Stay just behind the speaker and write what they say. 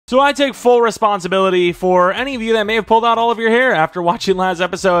So I take full responsibility for any of you that may have pulled out all of your hair after watching last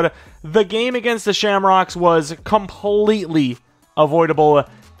episode. The game against the Shamrocks was completely avoidable.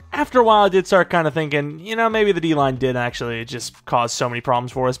 After a while, I did start kind of thinking, you know, maybe the D-line did actually just cause so many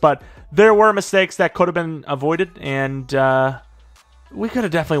problems for us. But there were mistakes that could have been avoided, and we could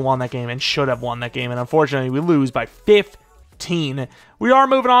have definitely won that game and should have won that game. And unfortunately, we lose by 15. We are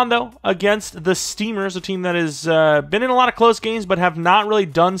moving on, though, against the Steamers, a team that has been in a lot of close games but have not really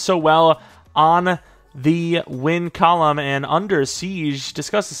done so well on the win column and under siege.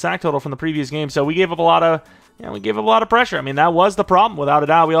 Discuss the sack total from the previous game. So we gave up a lot of pressure. I mean, that was the problem, without a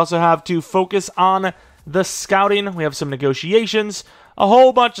doubt. We also have to focus on the scouting. We have some negotiations, a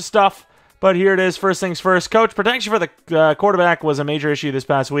whole bunch of stuff. But here it is, first things first. Coach, protection for the quarterback was a major issue this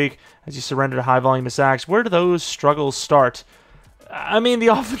past week as you surrendered a high volume of sacks. Where do those struggles start? I mean, the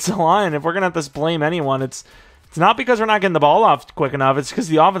offensive line, if we're going to have to blame anyone, it's not because we're not getting the ball off quick enough. It's because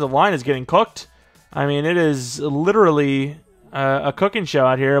the offensive line is getting cooked. I mean, it is literally a cooking show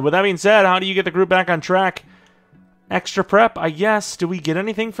out here. With that being said, how do you get the group back on track? Extra prep, I guess. Do we get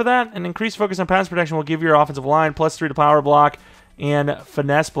anything for that? An increased focus on pass protection will give your offensive line +3 to power block and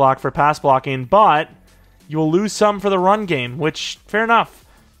finesse block for pass blocking, but you will lose some for the run game, which, fair enough.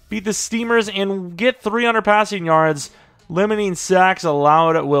 Beat the Steamers and get 300 passing yards. Limiting sacks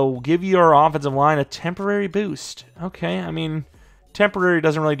allowed will give your offensive line a temporary boost. Okay, I mean, temporary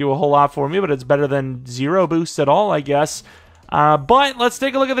doesn't really do a whole lot for me, but it's better than 0 boosts at all, I guess. But let's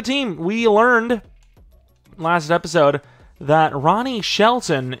take a look at the team. We learned last episode that Ronnie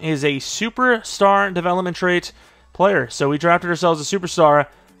Shelton is a superstar development trait player. So we drafted ourselves a superstar,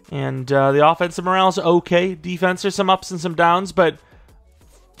 and the offensive morale is okay. Defense, there's some ups and some downs, but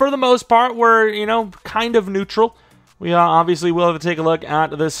for the most part, we're, you know, kind of neutral. We obviously will have to take a look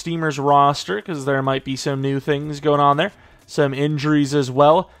at the Steamers roster because there might be some new things going on there. Some injuries as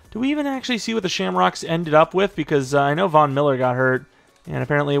well. Do we even actually see what the Shamrocks ended up with? Because I know Von Miller got hurt, and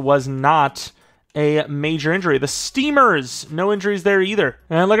apparently it was not a major injury. The Steamers, no injuries there either.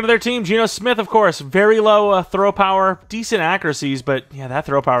 And looking at their team, Geno Smith, of course, very low throw power, decent accuracies, but yeah, that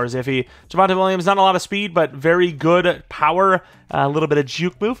throw power is iffy. Javonte Williams, not a lot of speed, but very good power, a little bit of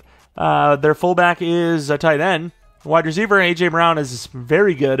juke move. Their fullback is a tight end. Wide receiver, A.J. Brown, is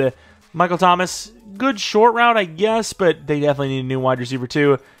very good. Michael Thomas, good short route, I guess, but they definitely need a new wide receiver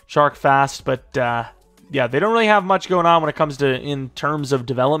too. Shark fast, but yeah, they don't really have much going on when it comes to in terms of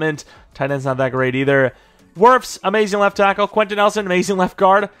development. Tight end's not that great either. Wirfs, amazing left tackle. Quentin Nelson, amazing left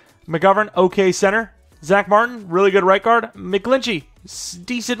guard. McGovern, okay center. Zach Martin, really good right guard. McGlinchey,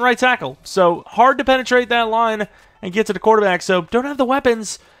 decent right tackle. So hard to penetrate that line and get to the quarterback. So don't have the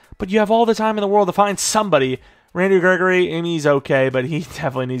weapons, but you have all the time in the world to find somebody. Randy Gregory, he's okay, but he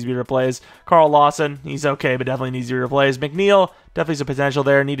definitely needs to be replaced. Carl Lawson, he's okay, but definitely needs to be replaced. McNeil, definitely some potential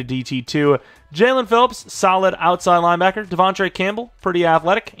there. Need a DT too. Jalen Phillips, solid outside linebacker. Devontae Campbell, pretty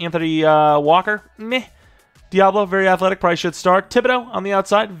athletic. Anthony Walker, meh. Diablo, very athletic, probably should start. Thibodeau on the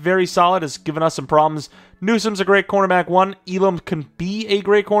outside, very solid, has given us some problems. Newsom's a great cornerback 1. Elam can be a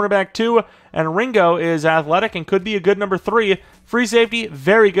great cornerback 2. And Ringo is athletic and could be a good number 3. Free safety,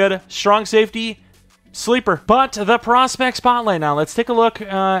 very good. Strong safety, sleeper. But the prospect spotlight now. Let's take a look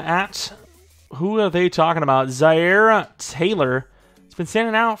at who are they talking about. Zaire Taylor has been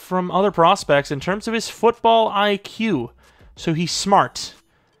standing out from other prospects in terms of his football IQ. So he's smart.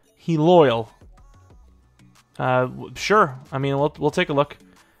 He's loyal. Sure. I mean, we'll take a look.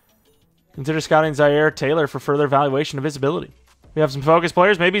 Consider scouting Zaire Taylor for further evaluation of his ability. We have some focus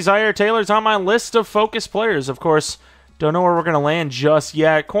players. Maybe Zaire Taylor's on my list of focus players. Of course, don't know where we're going to land just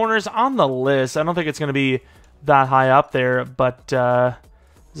yet. Corners on the list. I don't think it's going to be that high up there, but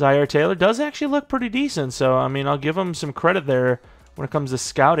Zaire Taylor does actually look pretty decent. So, I mean, I'll give him some credit there when it comes to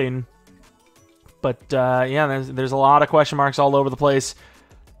scouting. But, yeah, there's a lot of question marks all over the place.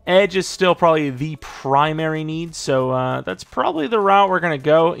 Edge is still probably the primary need, so that's probably the route we're going to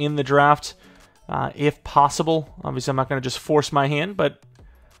go in the draft, if possible. Obviously, I'm not going to just force my hand, but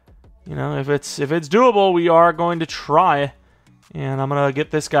you know, if it's doable, we are going to try, and I'm going to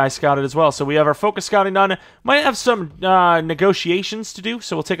get this guy scouted as well. So we have our focus scouting done. Might have some negotiations to do,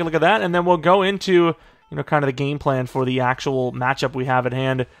 so we'll take a look at that, and then we'll go into, you know, kind of the game plan for the actual matchup we have at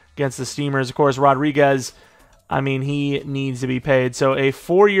hand against the Steamers. Of course, Rodriguez, I mean, he needs to be paid. So a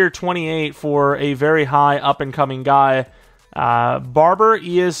 4-year 28 for a very high up-and-coming guy. Barber,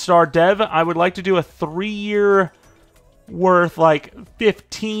 he is star dev. I would like to do a 3-year worth like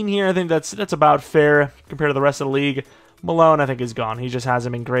 15 here. I think that's about fair compared to the rest of the league. Malone, I think, is gone. He just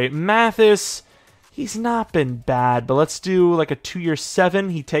hasn't been great. Mathis, he's not been bad, but let's do like a 2-year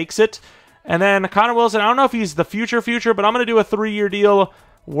 7. He takes it. And then Connor Wilson, I don't know if he's the future, but I'm going to do a 3-year deal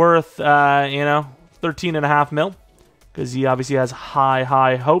worth, 13.5 mil. Because he obviously has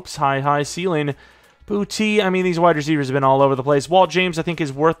high hopes, high ceiling. Booty, I mean, these wide receivers have been all over the place. Walt James, I think,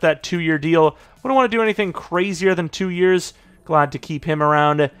 is worth that 2-year deal. Wouldn't want to do anything crazier than 2 years. Glad to keep him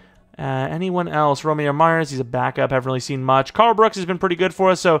around. Anyone else? Romeo Myers, he's a backup. Haven't really seen much. Carl Brooks has been pretty good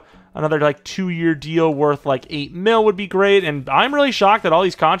for us, so another 2-year deal worth 8 mil would be great. And I'm really shocked that all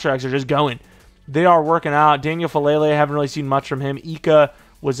these contracts are just going. They are working out. Daniel Falele, I haven't really seen much from him. Ika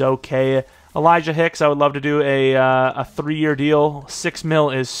was okay. Elijah Hicks, I would love to do a 3-year deal. 6 mil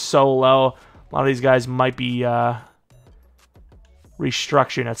is so low. A lot of these guys might be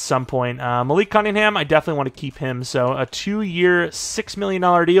restructuring at some point. Malik Cunningham, I definitely want to keep him. So a 2-year, $6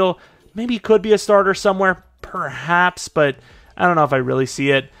 million deal. Maybe he could be a starter somewhere, perhaps, but I don't know if I really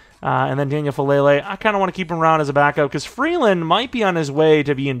see it. And then Daniel Falele, I kind of want to keep him around as a backup because Freeland might be on his way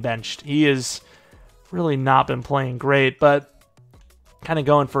to being benched. He has really not been playing great, but kind of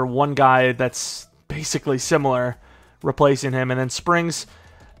going for one guy that's basically similar, replacing him. And then Springs,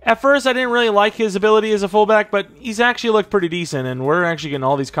 at first I didn't really like his ability as a fullback, but he's actually looked pretty decent, and we're actually getting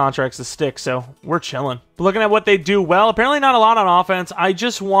all these contracts to stick, so we're chilling. But looking at what they do well, apparently not a lot on offense. I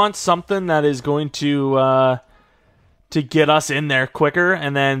just want something that is going to get us in there quicker,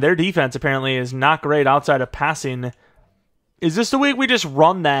 and then their defense apparently is not great outside of passing. Is this the week we just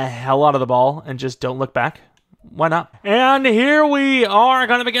run the hell out of the ball and just don't look back? Why not? And here we are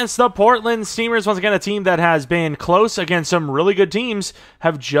going up against the Portland Steamers. Once again, a team that has been close against some really good teams,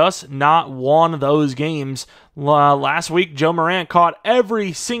 have just not won those games. Last week, Joe Morant caught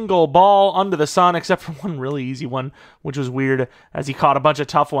every single ball under the sun except for one really easy one, which was weird as he caught a bunch of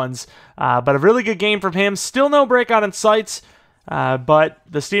tough ones. But a really good game from him. Still no breakout in sights. But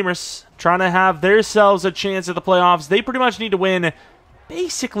the Steamers trying to have themselves a chance at the playoffs. They pretty much need to win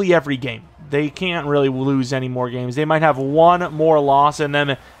basically every game. They can't really lose any more games. They might have one more loss in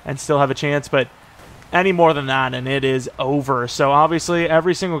them and still have a chance, but any more than that and it is over. So obviously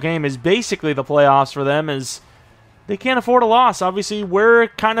every single game is basically the playoffs for them, as they can't afford a loss. Obviously we're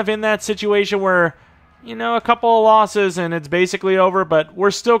kind of in that situation where, a couple of losses and it's basically over, but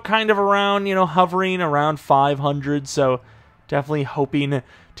we're still kind of around, hovering around 500. So definitely hoping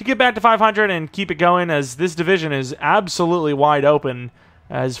to get back to 500 and keep it going, as this division is absolutely wide open.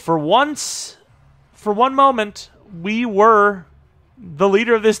 As for one moment, we were the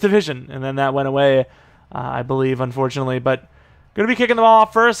leader of this division, and then that went away, I believe, unfortunately. But going to be kicking the ball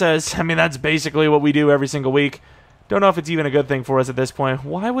off first, as, that's basically what we do every single week. Don't know if it's even a good thing for us at this point.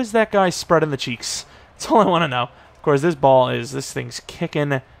 Why was that guy spreading the cheeks? That's all I want to know. Of course, this thing's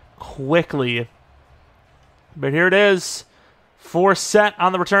kicking quickly. But here it is. 4 set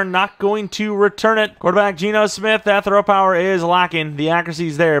on the return, not going to return it. Quarterback Geno Smith, that throw power is lacking. The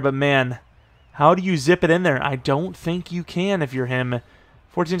accuracy's there, but man, how do you zip it in there? I don't think you can if you're him.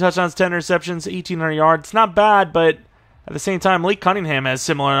 14 touchdowns, 10 interceptions, 1,800 yards. It's not bad, but at the same time, Malik Cunningham has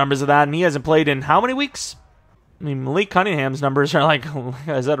similar numbers to that, and he hasn't played in how many weeks? Malik Cunningham's numbers are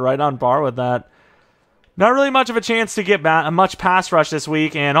is that right on par with that? Not really much of a chance to get much pass rush this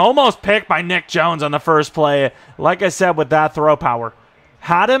week, and almost picked by Nick Jones on the first play. Like I said, with that throw power.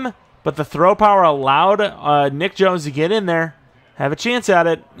 Had him, but the throw power allowed Nick Jones to get in there, have a chance at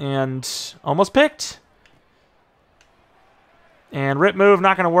it, and almost picked. And rip move,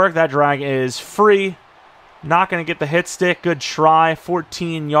 not going to work. That drag is free. Not going to get the hit stick. Good try.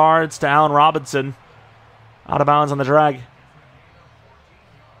 14 yards to Allen Robinson. Out of bounds on the drag.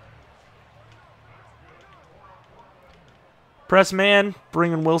 Press man,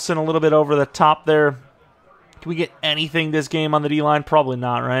 bringing Wilson a little bit over the top there. Can we get anything this game on the D-line? Probably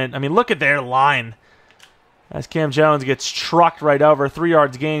not, right? Look at their line. As Cam Jones gets trucked right over. 3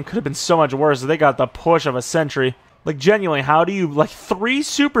 yards gain. Could have been so much worse. They got the push of a century. Genuinely, how do you... 3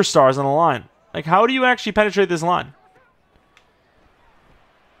 superstars on the line. How do you actually penetrate this line?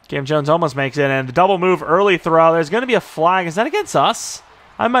 Cam Jones almost makes it, and the double move early throw. There's going to be a flag. Is that against us?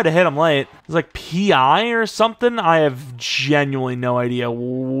 I might have hit him late. It's PI or something. I have genuinely no idea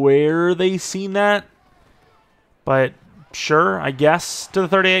where they seen that. But sure, I guess to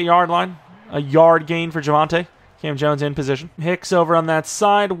the 38-yard line. A yard gain for Javonte. Cam Jones in position. Hicks over on that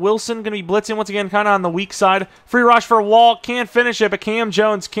side. Wilson going to be blitzing once again, kind of on the weak side. Free rush for Walt. Can't finish it, but Cam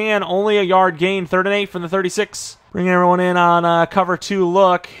Jones can. Only a yard gain. 3rd and 8 from the 36. Bringing everyone in on cover 2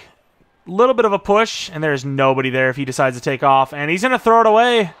 look. Little bit of a push, and there's nobody there if he decides to take off. And he's going to throw it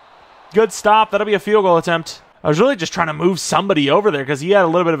away. Good stop. That'll be a field goal attempt. I was really just trying to move somebody over there because he had a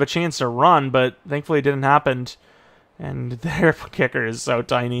little bit of a chance to run, but thankfully it didn't happen. And their kicker is so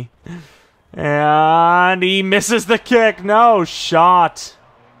tiny. And he misses the kick. No shot.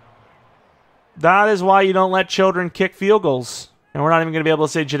 That is why you don't let children kick field goals. And we're not even going to be able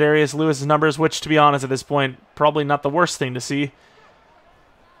to say Jadarius Lewis's numbers, which, to be honest, at this point, probably not the worst thing to see.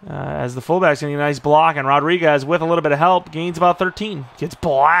 As the fullback's going to get a nice block, and Rodriguez, with a little bit of help, gains about 13. Gets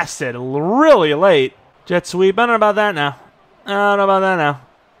blasted really late. Jet sweep. I don't know about that now.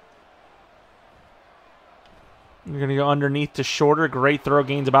 You're going to go underneath to shorter. Great throw.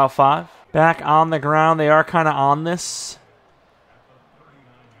 Gains about 5. Back on the ground. They are kind of on this.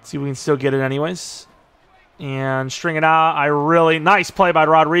 Let's see if we can still get it anyways. And string it out. Nice play by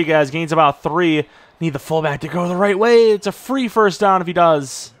Rodriguez. Gains about 3. Need the fullback to go the right way. It's a free first down if he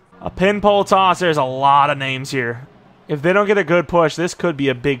does. A pin pole toss. There's a lot of names here. If they don't get a good push, this could be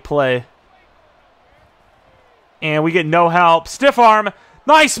a big play. And we get no help. Stiff arm.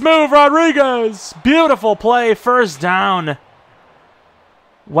 Nice move, Rodriguez. Beautiful play. First down.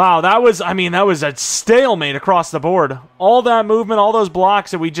 Wow, that was a stalemate across the board. All that movement, all those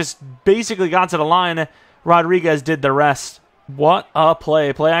blocks, and we just basically got to the line. Rodriguez did the rest. What a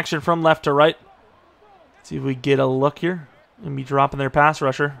play. Play action from left to right. Let's see if we get a look here. And be dropping their pass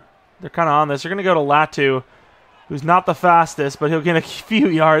rusher. They're kind of on this. They're going to go to Latu, who's not the fastest, but he'll get a few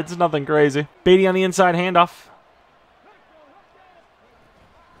yards. Nothing crazy. Beatty on the inside handoff.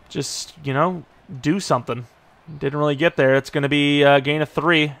 Just, do something. Didn't really get there. It's going to be a gain of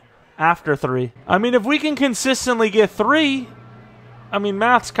 3 after 3. I mean, if we can consistently get 3,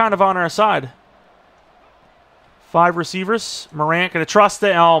 math's kind of on our side. 5 receivers. Morant going to trust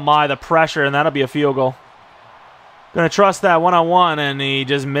it. Oh, my, the pressure, and that'll be a field goal. Going to trust that one-on-one, and he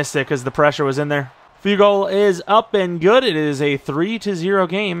just missed it because the pressure was in there. Field goal is up and good. It is a 3-0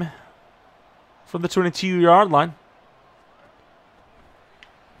 game from the 22-yard line.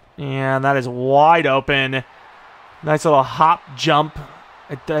 And that is wide open. Nice little hop jump.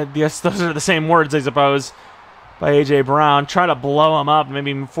 I guess those are the same words, I suppose, by A.J. Brown. Try to blow him up,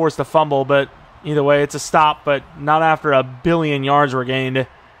 maybe force the fumble, but either way, it's a stop, but not after a billion yards were gained.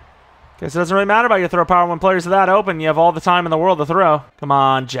 Guess it doesn't really matter about your throw power when players are that open. You have all the time in the world to throw. Come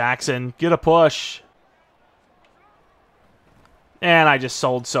on, Jackson. Get a push. And I just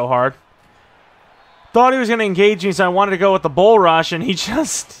sold so hard. Thought he was going to engage me, so I wanted to go with the bull rush, and he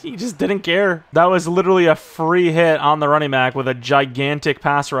just didn't care. That was literally a free hit on the running back with a gigantic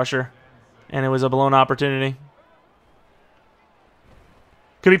pass rusher, and it was a blown opportunity.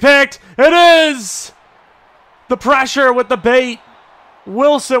 Could be picked. It is! The pressure with the bait.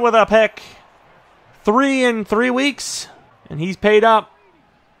 Wilson with a pick. 3 in 3 weeks, and he's paid up.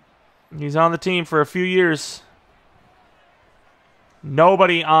 He's on the team for a few years.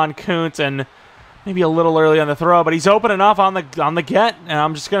 Nobody on Kuntz, and maybe a little early on the throw, but he's open enough on the get, and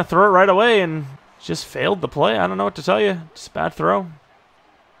I'm just going to throw it right away, and just failed the play. I don't know what to tell you. Just a bad throw.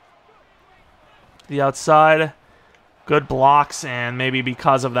 The outside. Good blocks, and maybe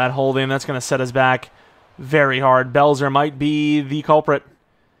because of that holding, that's going to set us back very hard. Belzer might be the culprit.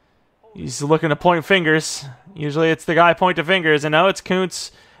 He's looking to point fingers. Usually it's the guy pointing fingers, and no, it's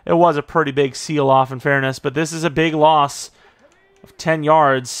Kuntz. It was a pretty big seal-off in fairness, but this is a big loss of 10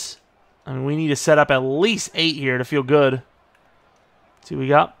 yards. I mean, we need to set up at least 8 here to feel good. Let's see what we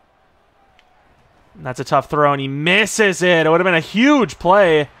got. And that's a tough throw, and he misses it. It would have been a huge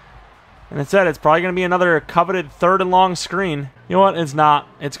play. And instead, it's probably going to be another coveted 3rd and long screen. You know what? It's not.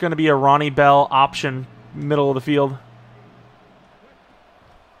 It's going to be a Ronnie Bell option, middle of the field.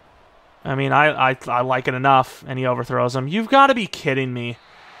 I mean, I like it enough, and he overthrows him. You've got to be kidding me.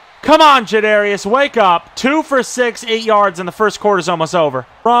 Come on, Jadarius, wake up. 2 for 6, 8 yards, and the first quarter's almost over.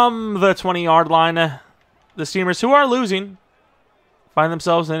 From the 20-yard line, the Steamers, who are losing, find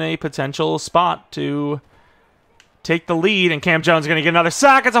themselves in a potential spot to take the lead, and Cam Jones is going to get another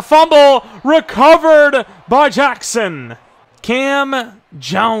sack. It's a fumble recovered by Jackson. Cam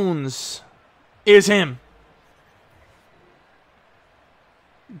Jones is him.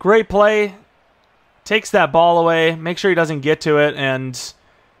 Great play. Takes that ball away. Make sure he doesn't get to it, and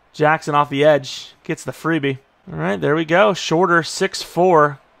Jackson off the edge gets the freebie. All right, there we go. Shorter,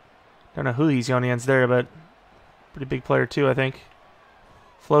 6'4". Don't know who he's going against there, but pretty big player too, I think.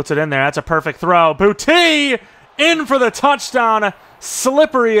 Floats it in there. That's a perfect throw. Boutte in for the touchdown.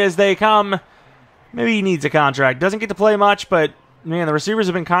 Slippery as they come. Maybe he needs a contract. Doesn't get to play much, but man, the receivers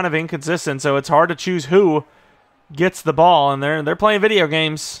have been kind of inconsistent, so it's hard to choose who gets the ball, and they're playing video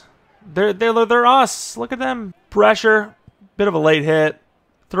games. They're us. Look at them. Pressure. Bit of a late hit.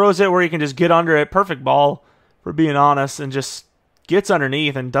 Throws it where he can just get under it. Perfect ball, for being honest, and just gets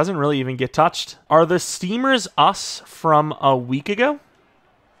underneath and doesn't really even get touched. Are the Steamers us from a week ago?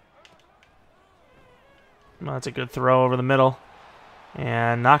 Well, that's a good throw over the middle.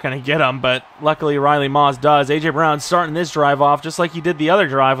 And not going to get him, but luckily Riley Moss does. A.J. Brown starting this drive off just like he did the other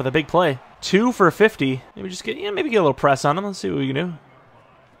drive with a big play. 2 for 50. Maybe just get, maybe get a little press on him. Let's see what we can do.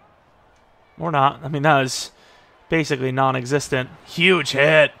 Or not. I mean, that was basically non-existent. Huge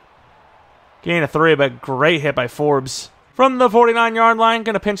hit. Gain of 3, but great hit by Forbes. From the 49-yard line,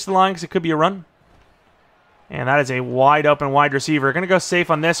 going to pinch the line because it could be a run. And that is a wide open wide receiver. Going to go safe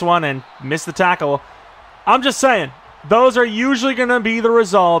on this one and miss the tackle. I'm just saying. Those are usually going to be the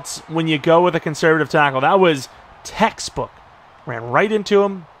results when you go with a conservative tackle. That was textbook. Ran right into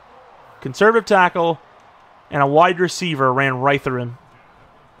him. Conservative tackle. And a wide receiver ran right through him.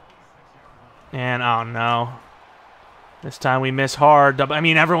 And, oh no. This time we miss hard. I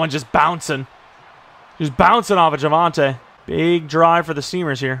mean, everyone's just bouncing. Just bouncing off of Javonte. Big drive for the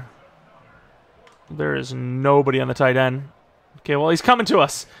Steamers here. There is nobody on the tight end. Okay, well, he's coming to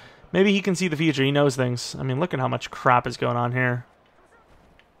us. Maybe he can see the future. He knows things. I mean, look at how much crap is going on here.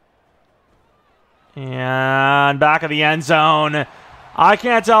 And back of the end zone. I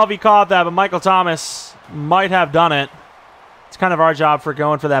can't tell if he caught that, but Michael Thomas might have done it. It's kind of our job for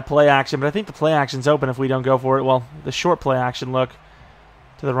going for that play action, but I think the play action's open if we don't go for it. Well, the short play action look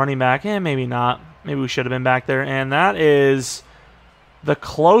to the running back. Maybe not. Maybe we should have been back there. And that is the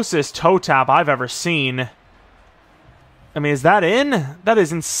closest toe tap I've ever seen. I mean, is that in? That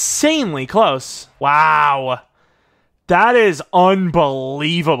is insanely close. Wow. That is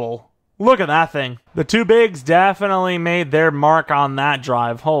unbelievable. Look at that thing. The two bigs definitely made their mark on that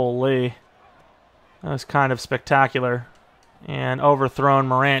drive. Holy. That was kind of spectacular. And overthrown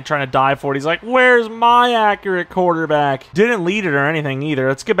Morant trying to dive for it. He's like, where's my accurate quarterback? Didn't lead it or anything either.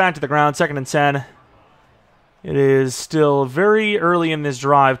 Let's get back to the ground. 2nd and 10. It is still very early in this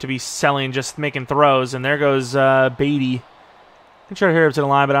drive to be selling, just making throws. And there goes Beatty. I'm try to hurry up to the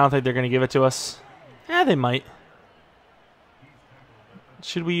line, but I don't think they're going to give it to us. They might.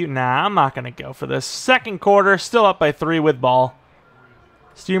 Should we? Nah, I'm not going to go for this. 2nd quarter, still up by 3 with ball.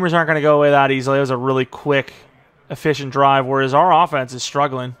 Steamers aren't going to go away that easily. It was a really quick, efficient drive, whereas our offense is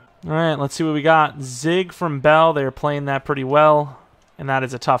struggling. All right, let's see what we got. Zig from Bell. They're playing that pretty well, and that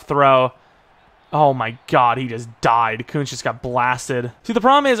is a tough throw. Oh my god, he just died. Kuntz just got blasted. See, the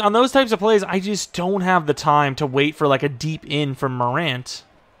problem is, on those types of plays, I just don't have the time to wait for like a deep in from Morant.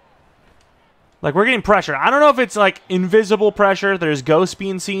 Like, we're getting pressure. I don't know if it's like invisible pressure. There's ghosts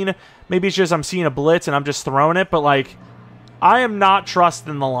being seen. Maybe it's just I'm seeing a blitz and I'm just throwing it. But like, I am not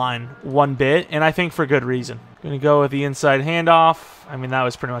trusting the line one bit, and I think for good reason. Going to go with the inside handoff. I mean, that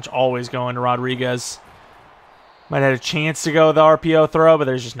was pretty much always going to Rodriguez. Might have had a chance to go with the RPO throw, but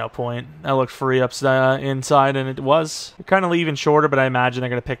there's just no point. That looked free up inside, and it was. They're kind of leaving shorter, but I imagine they're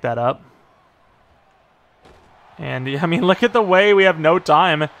going to pick that up. And, I mean, look at the way we have no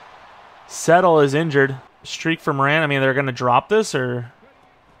time. Settle is injured. Streak for Moran. I mean, they're going to drop this, or...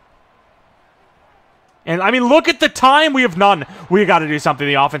 And, I mean, look at the time we have none. We got to do something.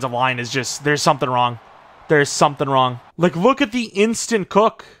 The offensive line is just... There's something wrong. There's something wrong. Like, look at the instant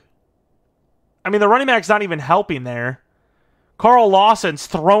cook. I mean, the running back's not even helping there. Carl Lawson's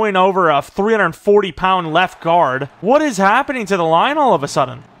throwing over a 340-pound left guard. What is happening to the line all of a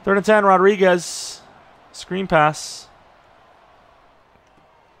sudden? 3rd and 10, Rodriguez. Screen pass.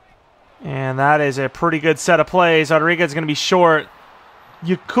 And that is a pretty good set of plays. Rodriguez is going to be short.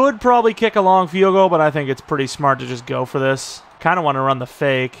 You could probably kick a long field goal, but I think it's pretty smart to just go for this. Kind of want to run the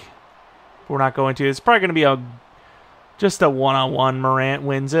fake. But we're not going to. It's probably going to be just a one-on-one. Morant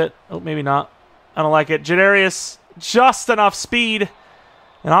wins it. Oh, maybe not. I don't like it. Jadarius, just enough speed.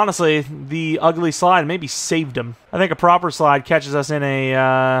 And honestly, the ugly slide maybe saved him. I think a proper slide catches us in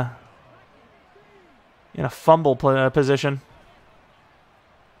a fumble position.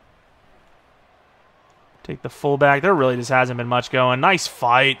 Take the fullback. There really just hasn't been much going. Nice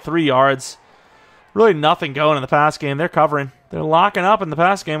fight. 3 yards. Really nothing going in the pass game. They're covering. They're locking up in the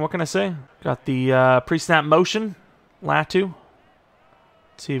pass game. What can I say? Got the pre-snap motion. Latu.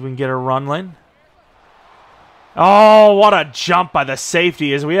 See if we can get a run lane. Oh, what a jump by the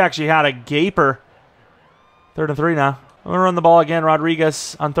safety as we actually had a gaper. 3rd and 3 now. I'm going to run the ball again.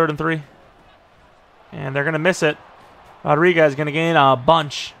 Rodriguez on 3rd and 3. And they're going to miss it. Rodriguez is going to gain a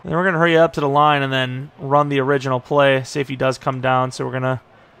bunch. And then we're going to hurry up to the line and then run the original play. Safety does come down, so we're going to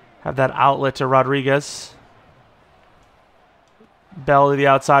have that outlet to Rodriguez. Bell to the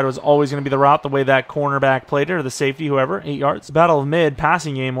outside was always going to be the route, the way that cornerback played it, or the safety, whoever. 8 yards. The battle of mid,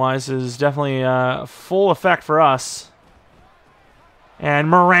 passing game-wise, is definitely full effect for us. And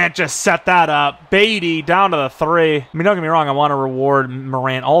Morant just set that up. Beatty down to the 3. I mean, don't get me wrong, I want to reward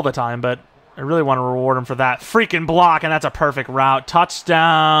Morant all the time, but I really want to reward him for that freaking block, and that's a perfect route.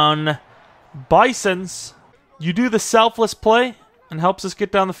 Touchdown. Bisons. You do the selfless play and helps us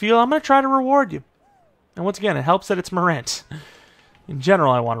get down the field, I'm going to try to reward you. And once again, it helps that it's Morant. In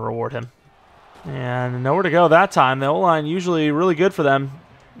general, I want to reward him. And nowhere to go that time. The O-line usually really good for them.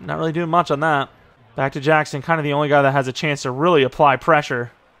 Not really doing much on that. Back to Jackson, kind of the only guy that has a chance to really apply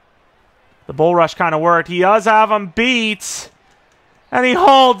pressure. The bull rush kind of worked. He does have him beat. And he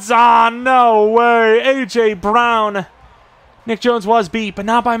holds on. No way. A.J. Brown. Nick Jones was beat, but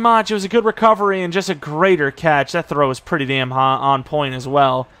not by much. It was a good recovery and just a greater catch. That throw was pretty damn on point as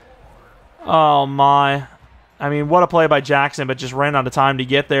well. Oh, my. I mean, what a play by Jackson, but just ran out of time to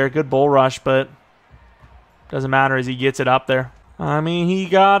get there. Good bull rush, but doesn't matter as he gets it up there. I mean, he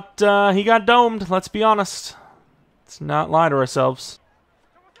got domed, let's be honest. Let's not lie to ourselves.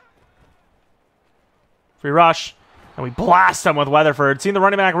 Free rush. And we blast him with Weatherford. Seeing the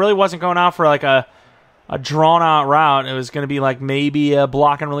running back really wasn't going out for like a drawn-out route. It was going to be like maybe a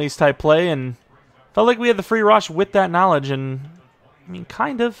block and release type play, and felt like we had the free rush with that knowledge, and I mean,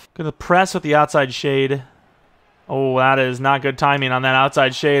 kind of. Gonna press with the outside shade. Oh, that is not good timing on that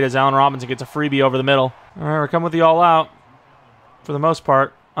outside shade as Allen Robinson gets a freebie over the middle. All right, we're coming with the all-out for the most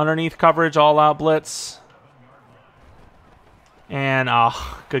part. Underneath coverage, all-out blitz. And,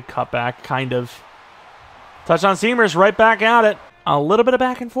 good cutback, kind of. Touchdown Steamers right back at it. A little bit of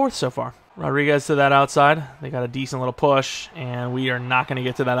back and forth so far. Rodriguez to that outside. They got a decent little push, and we are not going to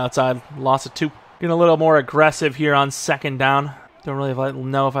get to that outside. Loss of 2. Getting a little more aggressive here on second down. Don't really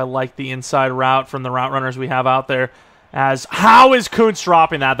know if I like the inside route from the route runners we have out there. As how is Kuntz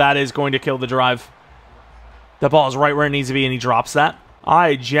dropping that? That is going to kill the drive. The ball is right where it needs to be, and he drops that.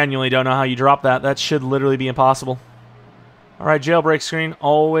 I genuinely don't know how you drop that. That should literally be impossible. All right, jailbreak screen.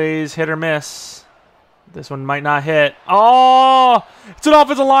 Always hit or miss. This one might not hit. Oh! It's an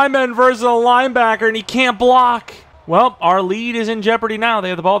offensive lineman versus a linebacker, and he can't block. Well, our lead is in jeopardy now. They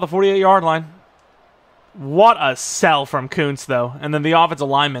have the ball at the 48-yard line. What a sell from Kuntz, though. And then the offensive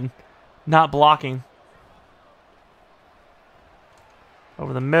lineman not blocking.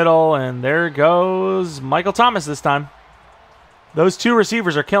 Over the middle, and there goes Michael Thomas this time. Those two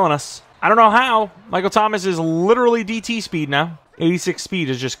receivers are killing us. I don't know how. Michael Thomas is literally DT speed now. 86 speed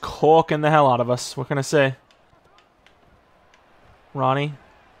is just cooking the hell out of us. What can I say? Ronnie.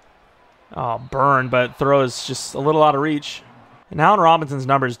 Oh, burn, but throw is just a little out of reach. And Allen Robinson's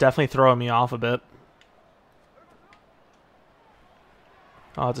numbers definitely throwing me off a bit.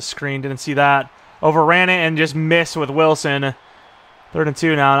 Oh, it's a screen. Didn't see that. Overran it and just missed with Wilson. 3rd and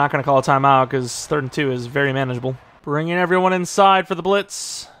 2 now. Not going to call a timeout because 3rd and 2 is very manageable. Bringing everyone inside for the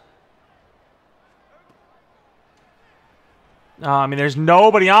blitz. I mean, there's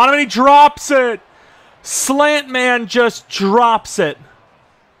nobody on him, and he drops it. Slant man just drops it.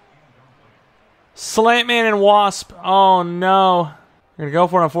 Slant man and Wasp. Oh, no. They're going to go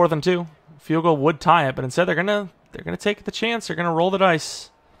for it on 4th and 2. Field goal would tie it, but instead they're going to take the chance. They're going to roll the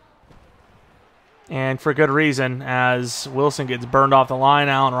dice. And for good reason, as Wilson gets burned off the line.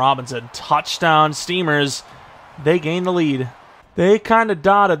 Allen Robinson, touchdown Steamers. They gain the lead. They kind of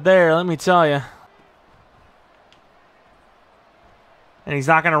dotted there, let me tell you. And he's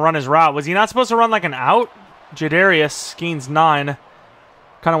not going to run his route. Was he not supposed to run like an out? Jadarius gains 9.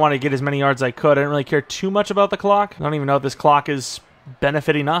 Kind of wanted to get as many yards as I could. I didn't really care too much about the clock. I don't even know if this clock is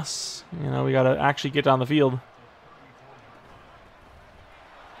benefiting us. You know, we got to actually get down the field.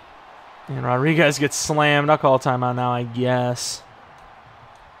 And Rodriguez gets slammed. I'll call a timeout now, I guess.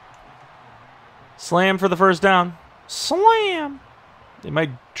 Slam for the first down. Slam! They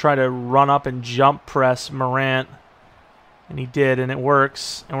might try to run up and jump press Morant. And he did, and it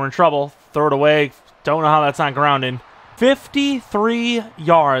works. And we're in trouble. Throw it away. Don't know how that's not grounding. 53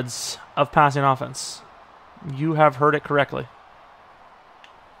 yards of passing offense. You have heard it correctly.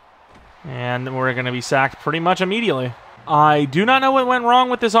 And we're going to be sacked pretty much immediately. I do not know what went wrong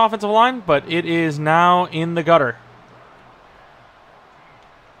with this offensive line, but it is now in the gutter.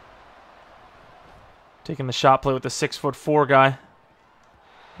 Taking the shot play with the 6'4" guy.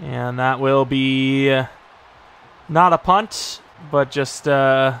 And that will be not a punt, but just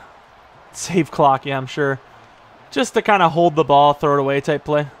save clock, yeah, I'm sure. Just to kind of hold the ball, throw it away type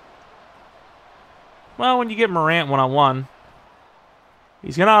play. Well, when you get Morant one-on-one,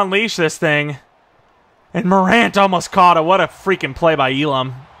 he's going to unleash this thing. And Morant almost caught it. What a freaking play by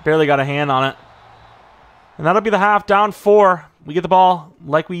Elam. Barely got a hand on it. And that'll be the half, down 4. We get the ball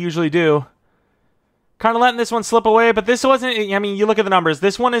like we usually do. Kind of letting this one slip away, but this wasn't, I mean, you look at the numbers.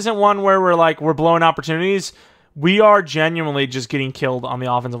 This one isn't one where we're blowing opportunities. We are genuinely just getting killed on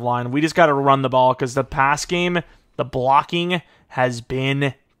the offensive line. We just got to run the ball because the pass game, the blocking has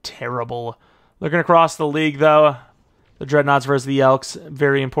been terrible. Looking across the league, though, The Dreadnoughts versus the Elks.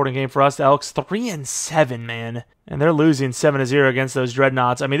 Very important game for us. The Elks 3-7, man. And they're losing 7-0 against those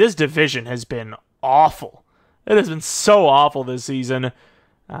Dreadnoughts. I mean, this division has been awful. It has been so awful this season.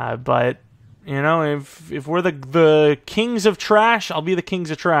 But, you know, if we're the kings of trash, I'll be the kings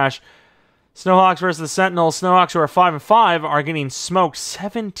of trash. Snowhawks versus the Sentinels. Snowhawks, who are 5-5, are getting smoked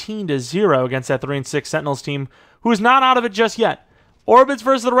 17-0 against that 3-6 Sentinels team, who is not out of it just yet. Orbits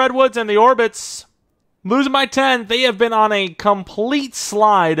versus the Redwoods, and the Orbits losing by 10. They have been on a complete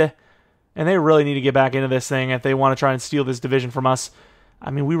slide, and they really need to get back into this thing if they want to try and steal this division from us.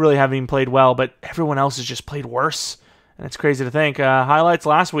 I mean, we really haven't even played well, but everyone else has just played worse, and it's crazy to think. Highlights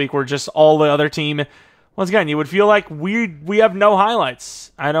last week were just all the other team. Once again, you would feel like we have no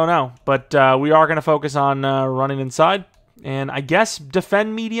highlights. I don't know, but we are going to focus on running inside, and I guess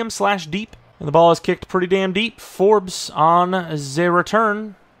defend medium/deep. And the ball is kicked pretty damn deep. Forbes on the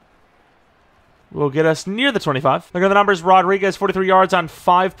return will get us near the 25. Look at the numbers. Rodriguez, 43 yards on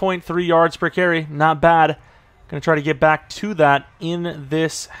 5.3 yards per carry. Not bad. Going to try to get back to that in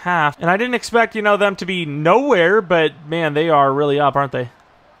this half. And I didn't expect, you know, them to be nowhere, but, man, they are really up, aren't they?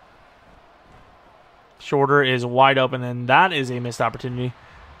 Shorter is wide open, and that is a missed opportunity.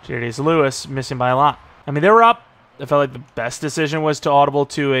 Jarius Lewis missing by a lot. I mean, they were up. I felt like the best decision was to audible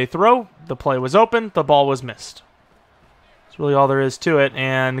to a throw. The play was open. The ball was missed. That's really all there is to it.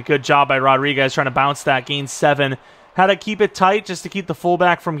 And good job by Rodriguez trying to bounce that. Gain 7. Had to keep it tight just to keep the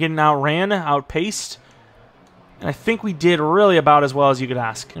fullback from getting outran, outpaced. And I think we did really about as well as you could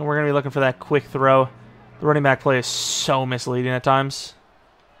ask. And we're going to be looking for that quick throw. The running back play is so misleading at times.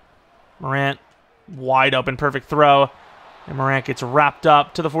 Morant, wide open, perfect throw. And Morant gets wrapped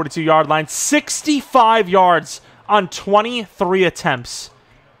up to the 42-yard line. 65 yards on 23 attempts.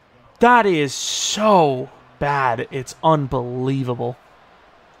 That is so bad. It's unbelievable.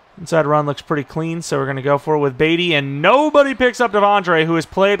 Inside run looks pretty clean, so we're going to go for it with Beatty. And nobody picks up Devondre, who has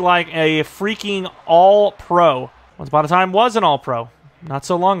played like a freaking all-pro. Once upon a time was an all-pro. Not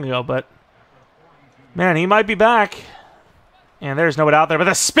so long ago, but man, he might be back. And there's nobody out there, but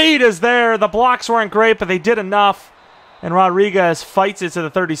the speed is there. The blocks weren't great, but they did enough. And Rodriguez fights it to the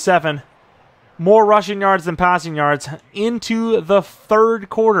 37. More rushing yards than passing yards into the third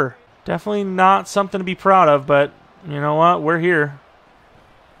quarter. Definitely not something to be proud of, but you know what? We're here.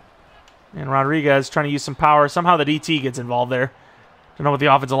 And Rodriguez trying to use some power. Somehow the DT gets involved there. Don't know what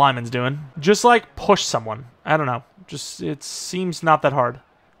the offensive lineman's doing. Just like push someone. I don't know. Just it seems not that hard.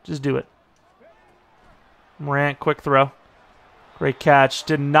 Just do it. Morant, quick throw. Great catch.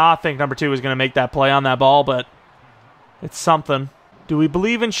 Did not think number 2 was going to make that play on that ball, but it's something. Do we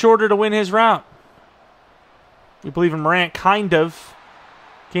believe in Shorter to win his route? We believe in Morant, kind of.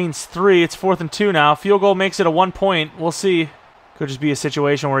 Gains 3. It's 4th and 2 now. Field goal makes it a 1 point. We'll see. Could just be a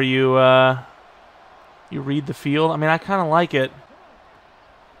situation where you read the field. I mean, I kind of like it.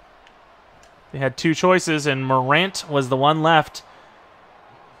 They had 2 choices, and Morant was the one left.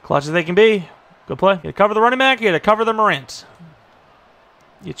 Clutch as they can be. Good play. You cover the running back, you got to cover the Morant.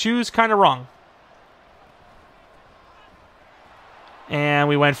 You choose kind of wrong. And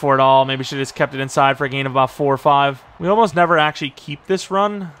we went for it all. Maybe should have just kept it inside for a gain of about 4 or 5. We almost never actually keep this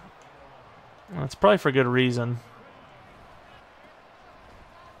run. That's probably for good reason.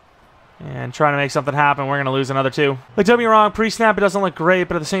 And trying to make something happen, we're going to lose another 2. Like, don't get me wrong, pre-snap it doesn't look great,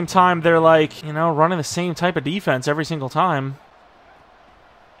 but at the same time, they're like, you know, running the same type of defense every single time.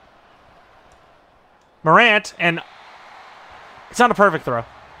 Morant, and it's not a perfect throw,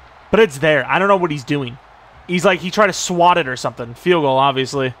 but it's there. I don't know what he's doing. He's like, he tried to swat it or something. Field goal,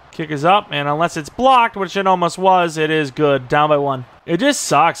 obviously. Kick is up, and unless it's blocked, which it almost was, it is good. Down by 1. It just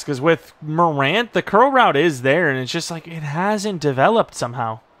sucks, because with Morant, the curl route is there, and it's just like, it hasn't developed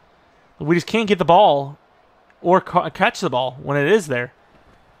somehow. We just can't get the ball or catch the ball when it is there.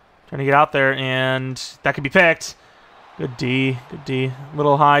 Trying to get out there, and that could be picked. Good D. Good D. A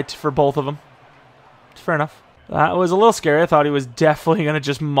little high for both of them. Fair enough. That was a little scary. I thought he was definitely going to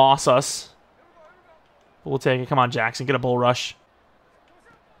just moss us. But we'll take it. Come on, Jackson. Get a bull rush.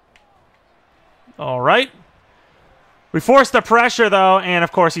 All right. We forced the pressure, though, and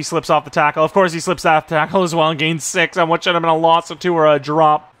of course he slips off the tackle. Of course he slips off the tackle as well and gains 6 on what should have been a loss of 2 or a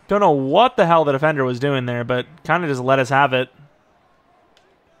drop. Don't know what the hell the defender was doing there, but kind of just let us have it.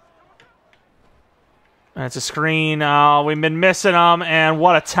 And it's a screen. Oh, we've been missing him, and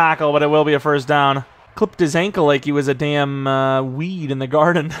what a tackle, but it will be a first down. Clipped his ankle like he was a damn weed in the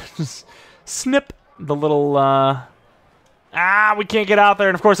garden. Just snip the little... we can't get out there.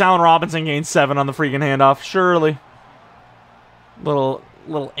 And, of course, Allen Robinson gains 7 on the freaking handoff. Surely. Little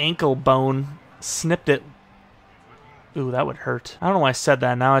ankle bone. Snipped it. Ooh, that would hurt. I don't know why I said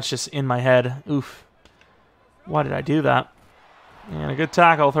that. Now it's just in my head. Oof. Why did I do that? And a good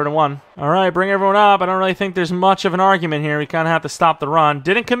tackle, 3rd and 1. All right, bring everyone up. I don't really think there's much of an argument here. We kind of have to stop the run.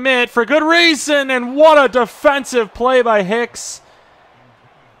 Didn't commit for good reason, and what a defensive play by Hicks.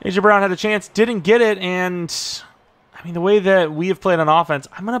 AJ Brown had a chance, didn't get it, and I mean, the way that we have played on offense,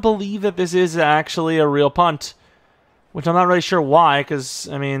 I'm going to believe that this is actually a real punt, which I'm not really sure why, because,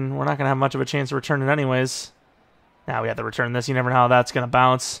 I mean, we're not going to have much of a chance to return it anyways. Now we have to return this. You never know how that's going to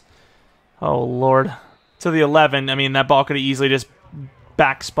bounce. Oh, Lord. To the 11. I mean, that ball could have easily just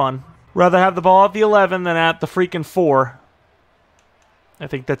backspun. Rather have the ball at the 11 than at the freaking 4. I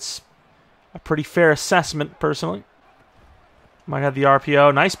think that's a pretty fair assessment, personally. Might have the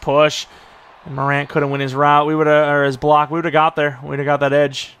RPO. Nice push. And Morant couldn't win his route. We would have, or his block. We would have got there. We would have got that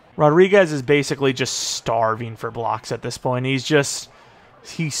edge. Rodriguez is basically just starving for blocks at this point. He's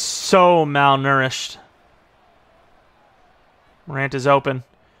so malnourished. Morant is open.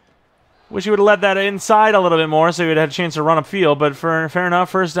 Wish he would have led that inside a little bit more so he would have had a chance to run upfield, but fair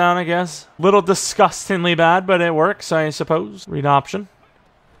enough, 1st down, I guess. Little disgustingly bad, but it works, I suppose. Read option.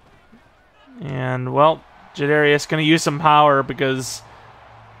 And, well, Jadarius going to use some power because,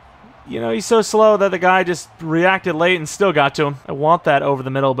 you know, he's so slow that the guy just reacted late and still got to him. I want that over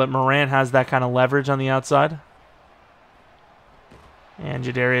the middle, but Morant has that kind of leverage on the outside. And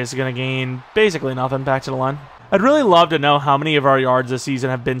Jadarius is going to gain basically nothing. Back to the line. I'd really love to know how many of our yards this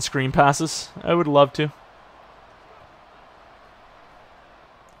season have been screen passes. I would love to.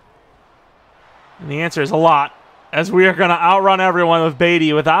 And the answer is a lot, as we are going to outrun everyone with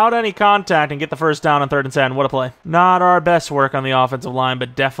Beatty without any contact and get the 1st down on 3rd and 10. What a play. Not our best work on the offensive line,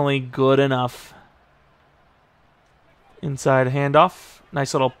 but definitely good enough. Inside handoff.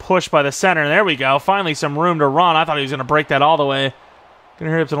 Nice little push by the center. There we go. Finally some room to run. I thought he was going to break that all the way. Going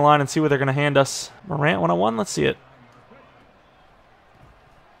to hurry up to the line and see what they're going to hand us. Morant 1-on-1. Let's see it.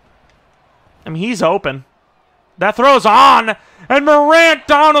 I mean, he's open. That throw's on. And Morant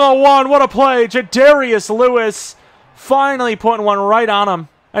down to the 1. What a play. Jadarius Lewis finally putting one right on him.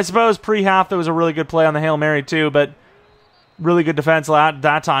 I suppose pre-half there was a really good play on the Hail Mary too, but really good defense at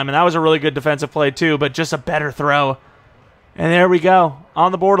that time. And that was a really good defensive play too, but just a better throw. And there we go.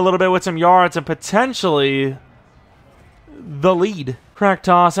 On the board a little bit with some yards and potentially the lead. Crack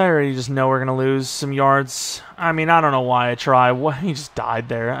toss. I already just know we're going to lose some yards. I mean, I don't know why I try. He just died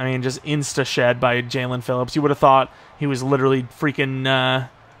there. I mean, just insta-shed by Jalen Phillips. You would have thought he was literally freaking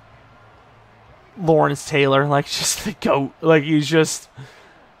Lawrence Taylor. Like, just the GOAT. Like, he's just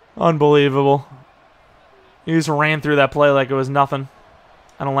unbelievable. He just ran through that play like it was nothing.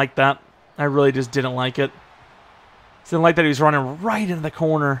 I don't like that. I really just didn't like it. Didn't like that he was running right into the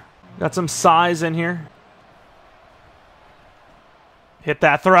corner. Got some size in here. Hit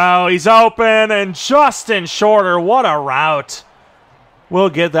that throw. He's open. And Justin Shorter. What a route. We'll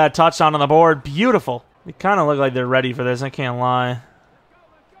get that touchdown on the board. Beautiful. They kind of look like they're ready for this. I can't lie.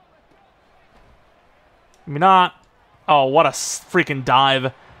 Maybe not. Oh, what a freaking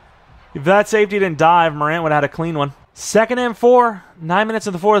dive. If that safety didn't dive, Morant would have had a clean one. 2nd and 4. 9 minutes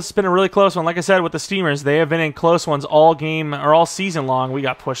in the 4th. It's been a really close one. Like I said, with the Steamers, they have been in close ones all game or all season long. We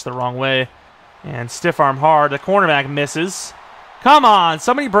got pushed the wrong way. And stiff arm hard. The cornerback misses. Come on,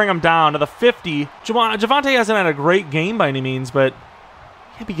 somebody bring him down to the 50. Javonte hasn't had a great game by any means, but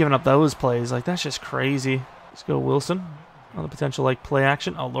he can't be giving up those plays. Like, that's just crazy. Let's go Wilson on the potential, like, play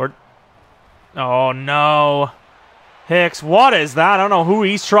action. Oh, Lord. Oh, no. Hicks, what is that? I don't know who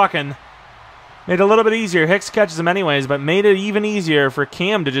he's trucking. Made it a little bit easier. Hicks catches him anyways, but made it even easier for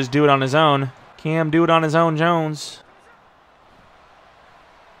Cam to just do it on his own. Cam, do it on his own, Jones.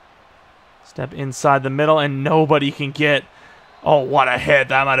 Step inside the middle, and nobody can get... Oh, what a hit.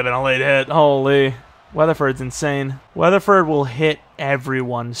 That might have been a late hit. Holy. Weatherford's insane. Weatherford will hit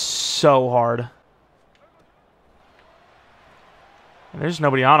everyone so hard. And there's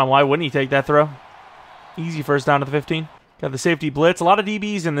nobody on him. Why wouldn't he take that throw? Easy 1st down to the 15. Got the safety blitz. A lot of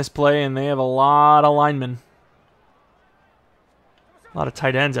DBs in this play, and they have a lot of linemen. A lot of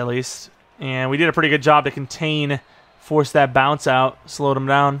tight ends, at least. And we did a pretty good job to contain, force that bounce out, slowed him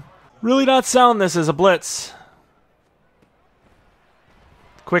down. Really not selling this as a blitz.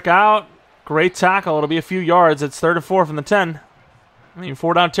 Quick out. Great tackle. It'll be a few yards. It's 3rd and 4 from the 10. I mean,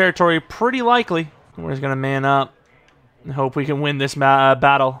 4 down territory, pretty likely. We're just going to man up and hope we can win this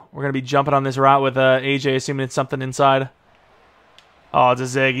battle. We're going to be jumping on this route with AJ, assuming it's something inside. Oh, it's a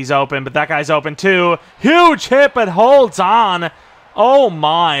zig. He's open, but that guy's open too. Huge hit, but holds on. Oh,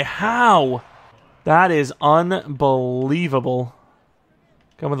 my. How? That is unbelievable.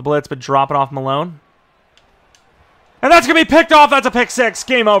 Going with the blitz, but dropping off Malone. And that's going to be picked off. That's a pick 6.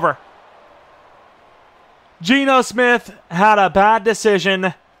 Game over. Geno Smith had a bad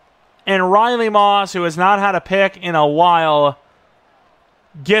decision, And Riley Moss, who has not had a pick in a while,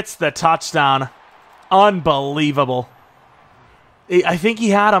 gets the touchdown. Unbelievable. I think he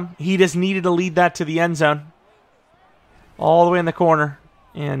had him. He just needed to lead that to the end zone. All the way in the corner.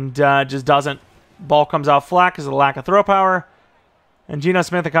 And just doesn't. Ball comes out flat because of the lack of throw power. And Geno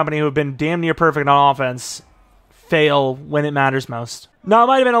Smith and company, who have been damn near perfect on offense, fail when it matters most. Now, it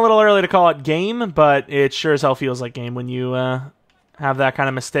might have been a little early to call it game, but it sure as hell feels like game when you have that kind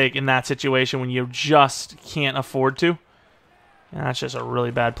of mistake in that situation when you just can't afford to. And that's just a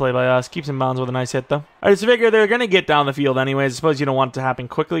really bad play by us. Keeps in bounds with a nice hit, though. I just figure they're going to get down the field anyways. I suppose you don't want it to happen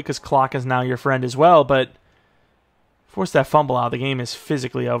quickly because clock is now your friend as well, but force that fumble out. The game is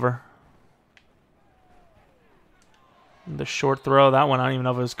physically over. The short throw, that one, I don't even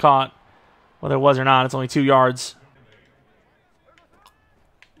know if it was caught. Whether it was or not, it's only 2 yards.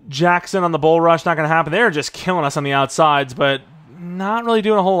 Jackson on the bull rush, not going to happen. They're just killing us on the outsides, but not really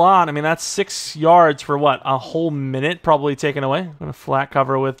doing a whole lot. I mean, that's 6 yards for what? A whole minute probably taken away. I'm going to flat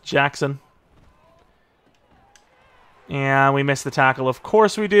cover with Jackson. And we miss the tackle. Of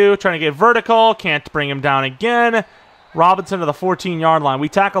course we do. Trying to get vertical. Can't bring him down again. Robinson to the 14-yard line. We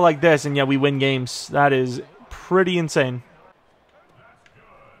tackle like this, and yet we win games. That is pretty insane.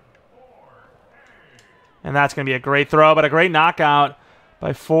 And that's going to be a great throw, but a great knockout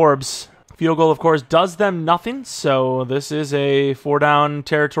by Forbes. Field goal, of course, does them nothing, so this is a 4-down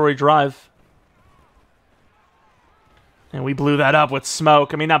territory drive. And we blew that up with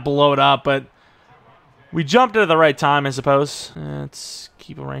smoke. I mean, not blow it up, but we jumped it at the right time, I suppose. Let's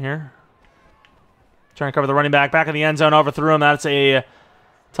keep him right here. Trying to cover the running back. Back in the end zone, overthrew him. That's a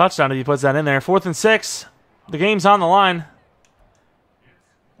touchdown if he puts that in there. 4th and 6. The game's on the line.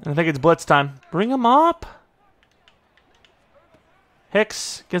 I think it's blitz time. Bring him up.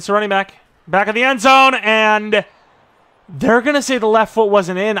 Hicks gets the running back. Back of the end zone, and they're going to say the left foot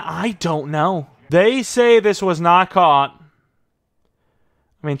wasn't in. I don't know. They say this was not caught.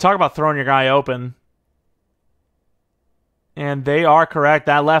 I mean, talk about throwing your guy open. And they are correct.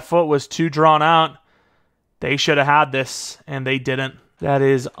 That left foot was too drawn out. They should have had this, and they didn't. That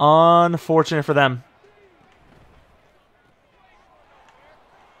is unfortunate for them.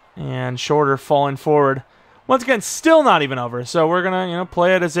 And Shorter falling forward. Once again, still not even over. So we're going to,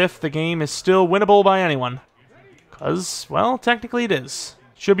 play it as if the game is still winnable by anyone. Because, well, technically it is.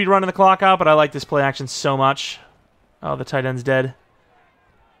 Should be running the clock out, but I like this play action so much. Oh, the tight end's dead.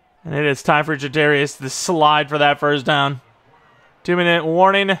 And it is time for Jadarius to slide for that first down. 2-minute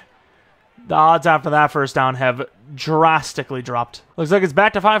warning. The odds after that first down have drastically dropped. Looks like it's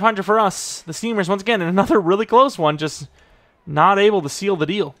back to 500 for us. The Steamers, once again, in another really close one, just not able to seal the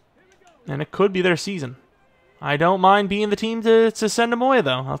deal. And it could be their season. I don't mind being the team to send them away,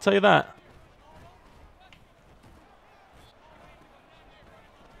 though. I'll tell you that.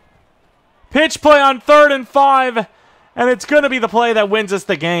 Pitch play on 3rd and 5. And it's going to be the play that wins us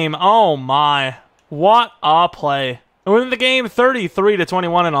the game. Oh, my. What a play. And we win the game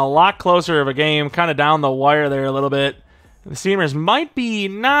 33-21 and a lot closer of a game. Kind of down the wire there a little bit. The Steamers might be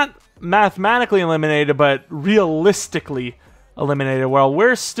not mathematically eliminated, but realistically eliminated. Well,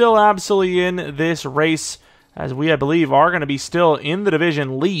 we're still absolutely in this race, as we, I believe, are going to be still in the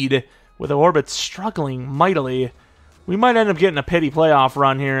division lead, with the Orbits struggling mightily. We might end up getting a pity playoff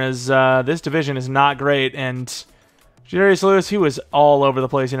run here, as this division is not great, and Jadarius Lewis, he was all over the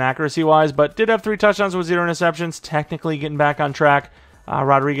place in accuracy-wise, but did have 3 touchdowns with 0 interceptions, technically getting back on track.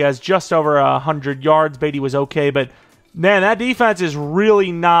 Rodriguez just over 100 yards. Beatty was okay, but man, that defense is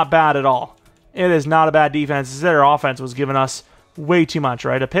really not bad at all. It is not a bad defense. Their offense was giving us way too much,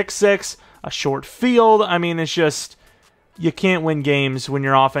 right? A pick 6, a short field. I mean, it's just, you can't win games when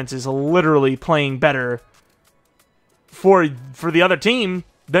your offense is literally playing better for the other team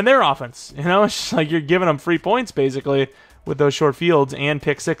than their offense. It's just like you're giving them free points, basically, with those short fields and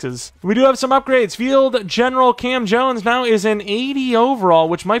pick 6s. We do have some upgrades. Field General Cam Jones now is an 80 overall,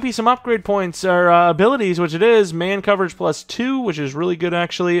 which might be some upgrade points or abilities, which it is. Man coverage +2, which is really good,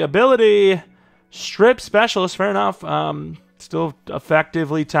 actually. Ability, strip specialist, fair enough. Still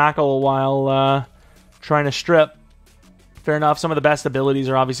effectively tackle while trying to strip. Fair enough. Some of the best abilities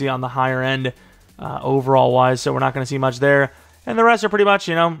are obviously on the higher end overall-wise, so we're not going to see much there. And the rest are pretty much,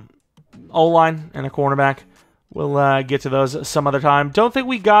 O-line and a cornerback. We'll get to those some other time. Don't think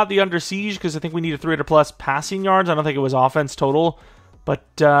we got the Under Siege because I think we need a 300-plus passing yards. I don't think it was offense total. But,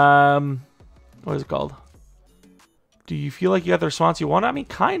 what is it called? Do you feel like you got the response you want? I mean,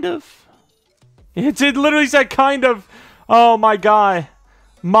 kind of. It literally said kind of. Oh, my guy.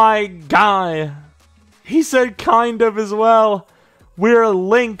 My guy. He said kind of as well. We're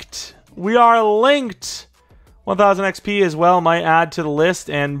linked. We are linked. 1,000 XP as well might add to the list,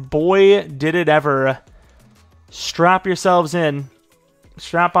 and boy, did it ever. Strap yourselves in.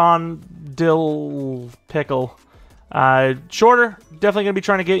 Strap on, dill pickle. Shorter, definitely going to be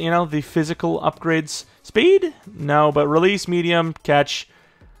trying to get, the physical upgrades. Speed? No, but release, medium, catch.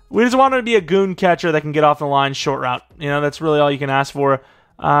 We just want him to be a goon catcher that can get off the line, short route. That's really all you can ask for.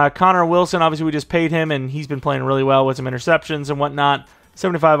 Connor Wilson, obviously we just paid him, and he's been playing really well with some interceptions and whatnot.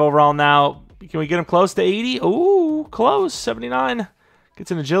 75 overall now. Can we get him close to 80? Ooh, close. 79.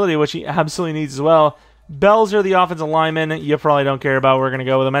 Gets an agility, which he absolutely needs as well. Bells are the offensive lineman. You probably don't care about. We're going to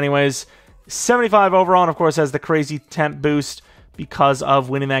go with him anyways. 75 overall, and of course has the crazy temp boost because of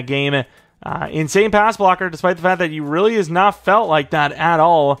winning that game. Insane pass blocker, despite the fact that he really has not felt like that at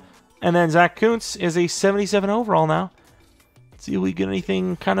all. And then Zach Kuntz is a 77 overall now. Let's see if we get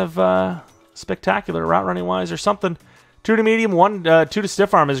anything kind of spectacular route running wise or something. 2 to medium, 2 to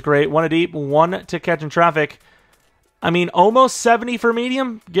stiff arm is great. 1 to deep, 1 to catch in traffic. I mean, almost 70 for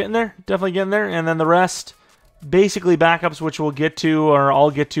medium. Getting there. Definitely getting there. And then the rest, basically backups, which we'll get to, or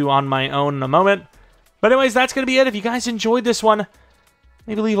I'll get to on my own in a moment. But anyways, that's going to be it. If you guys enjoyed this one,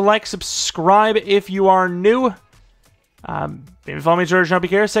 maybe leave a like, subscribe if you are new. Maybe follow me on Twitter,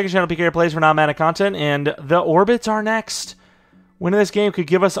 Jeromepkr. Second channel, PK Plays for non-Madden content. And the Orbits are next. Winning this game could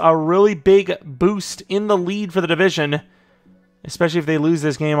give us a really big boost in the lead for the division. Especially if they lose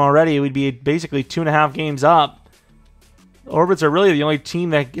this game already, we'd be basically 2.5 games up. Orbits are really the only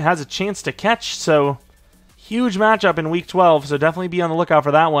team that has a chance to catch, so huge matchup in Week 12, so definitely be on the lookout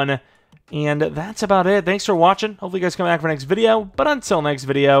for that one. And that's about it. Thanks for watching. Hopefully you guys come back for next video, but until next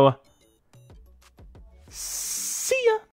video,